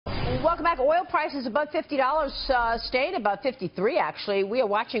Welcome back. Oil prices above $50 stayed above 53 actually. We are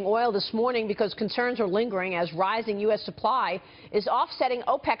watching oil this morning because concerns are lingering as rising U.S. supply is offsetting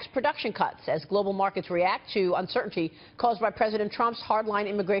OPEC's production cuts as global markets react to uncertainty caused by President Trump's hardline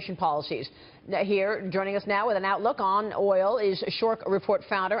immigration policies. Here, joining us now with an outlook on oil is Schork Report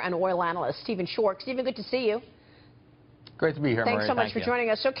founder and oil analyst Stephen Schork. Stephen, good to see you. Great to be here, Maria. Thanks so much for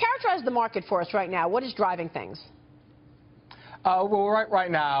joining us. So characterize the market for us right now. What is driving things? Well, right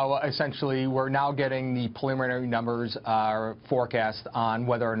now, essentially, we're now getting the preliminary numbers forecast on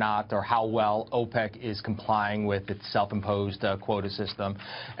whether or not or how well OPEC is complying with its self-imposed quota system.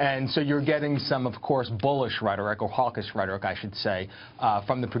 And so you're getting some, of course, bullish rhetoric, or hawkish rhetoric, I should say,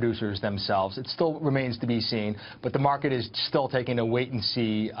 from the producers themselves. It still remains to be seen, but the market is still taking a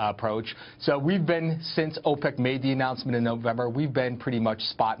wait-and-see approach. So we've been, since OPEC made the announcement in November, we've been pretty much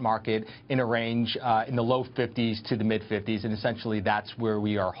spot market in a range in the low 50s to the mid 50s, and essentially that's where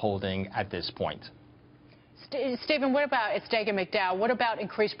we are holding at this point. Stephen, what about, it's Dagan McDowell, what about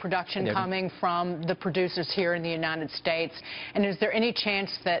increased production coming from the producers here in the United States? And is there any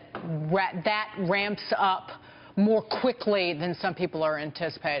chance that that ramps up more quickly than some people are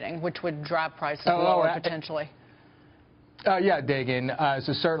anticipating, which would drive prices lower potentially? Yeah, Dagan.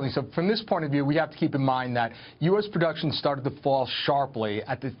 So certainly. So from this point of view, we have to keep in mind that U.S. production started to fall sharply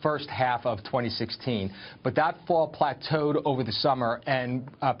at the first half of 2016. But that fall plateaued over the summer, and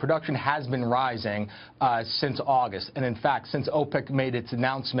production has been rising since August. And in fact, since OPEC made its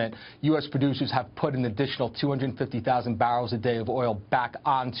announcement, U.S. producers have put an additional 250,000 barrels a day of oil back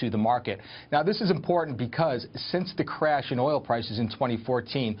onto the market. Now, this is important because since the crash in oil prices in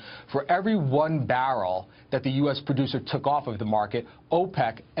 2014, for every 1 barrel that the U.S. producer took off of the market,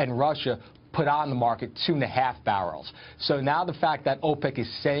 OPEC and Russia put on the market 2.5 barrels. So now the fact that OPEC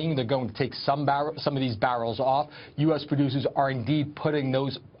is saying they're going to take some of these barrels off, U.S. producers are indeed putting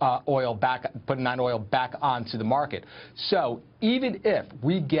that oil back onto the market. So even if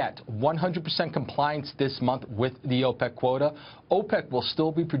we get 100% compliance this month with the OPEC quota, OPEC will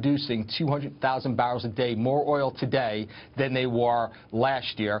still be producing 200,000 barrels a day more oil today than they were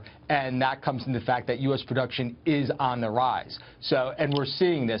last year, and that comes from the fact that U.S. production is on the rise. So, and we're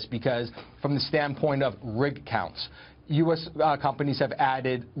seeing this because from the standpoint of rig counts, U.S. companies have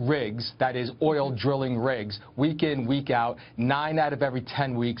added rigs, that is oil drilling rigs, week in, week out, 9 out of every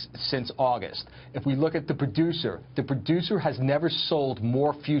 10 weeks since August. If we look at the producer has never sold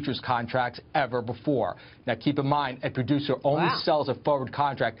more futures contracts ever before. Now keep in mind, a producer only sells a forward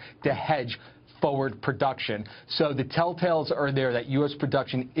contract to hedge forward production. So the telltales are there that U.S.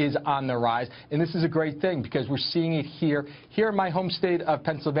 production is on the rise, and this is a great thing because we're seeing it here in my home state of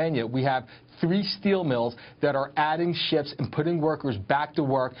Pennsylvania. We have 3 steel mills that are adding shifts and putting workers back to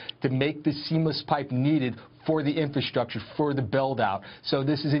work to make the seamless pipe needed for the infrastructure, for the build-out. So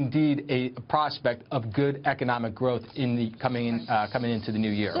this is indeed a prospect of good economic growth in the coming into the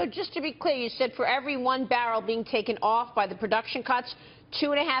new year. So just to be clear, you said for every 1 barrel being taken off by the production cuts,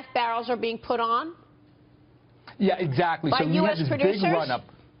 2.5 barrels are being put on? Yeah, exactly. By so we had this big run-up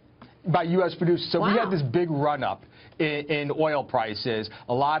by U.S. producers. So we had this big run-up in oil prices.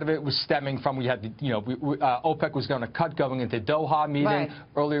 A lot of it was stemming from OPEC was going to cut going into Doha meeting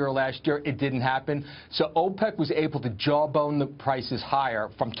earlier last year. It didn't happen. So OPEC was able to jawbone the prices higher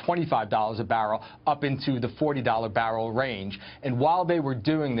from $25 a barrel up into the $40 a barrel range. And while they were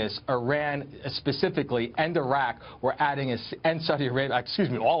doing this, Iran specifically and Iraq were adding and Saudi Arabia, excuse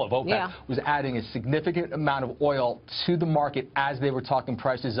me, all of OPEC was adding a significant amount of oil to the market as they were talking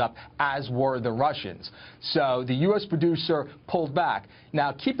prices up, as were the Russians. So the U.S. producer pulled back.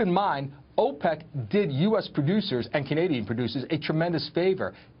 Now, keep in mind, OPEC did U.S. producers and Canadian producers a tremendous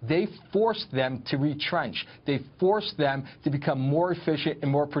favor. They forced them to retrench. They forced them to become more efficient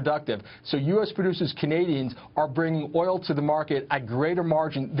and more productive. So U.S. producers, Canadians, are bringing oil to the market at greater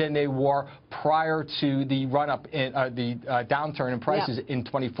margin than they were prior to the run-up in the downturn in prices in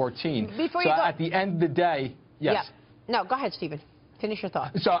 2014. Before you go, at the end of the day, No, go ahead, Stephen. Finish your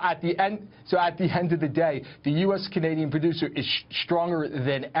thought. So at the end of the day, the U.S.-Canadian producer is stronger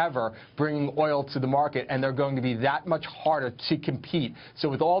than ever bringing oil to the market, and they're going to be that much harder to compete. So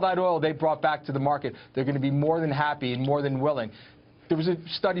with all that oil they brought back to the market, they're going to be more than happy and more than willing. There was a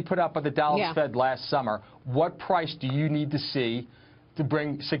study put out by the Dallas Fed last summer. What price do you need to see to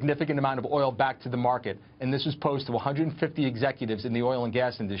bring significant amount of oil back to the market? And this was posed to 150 executives in the oil and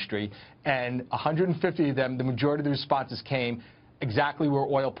gas industry, and 150 of them, the majority of the responses came exactly where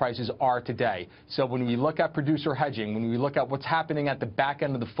oil prices are today. So when we look at producer hedging, when we look at what's happening at the back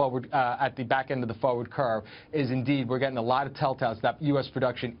end of the forward curve, is indeed we're getting a lot of telltales that U.S.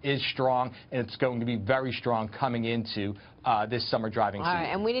 production is strong, and it's going to be very strong coming into this summer driving season. All right,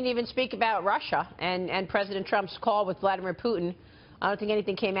 and we didn't even speak about Russia and President Trump's call with Vladimir Putin. I don't think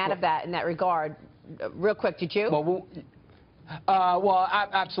anything came out of that in that regard. Real quick, did you? Well,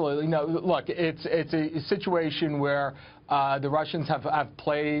 absolutely. No, look, it's a situation where the Russians have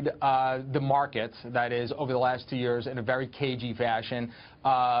played the markets, that is, over the last 2 years in a very cagey fashion.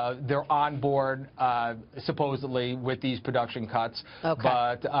 They're on board, supposedly, with these production cuts,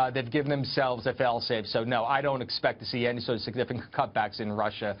 but they've given themselves a fail-safe. So, no, I don't expect to see any sort of significant cutbacks in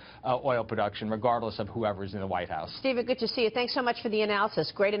Russia oil production, regardless of whoever's in the White House. Stephen, good to see you. Thanks so much for the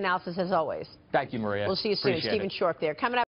analysis. Great analysis, as always. Thank you, Maria. We'll see you soon. Stephen Schork there. Coming up.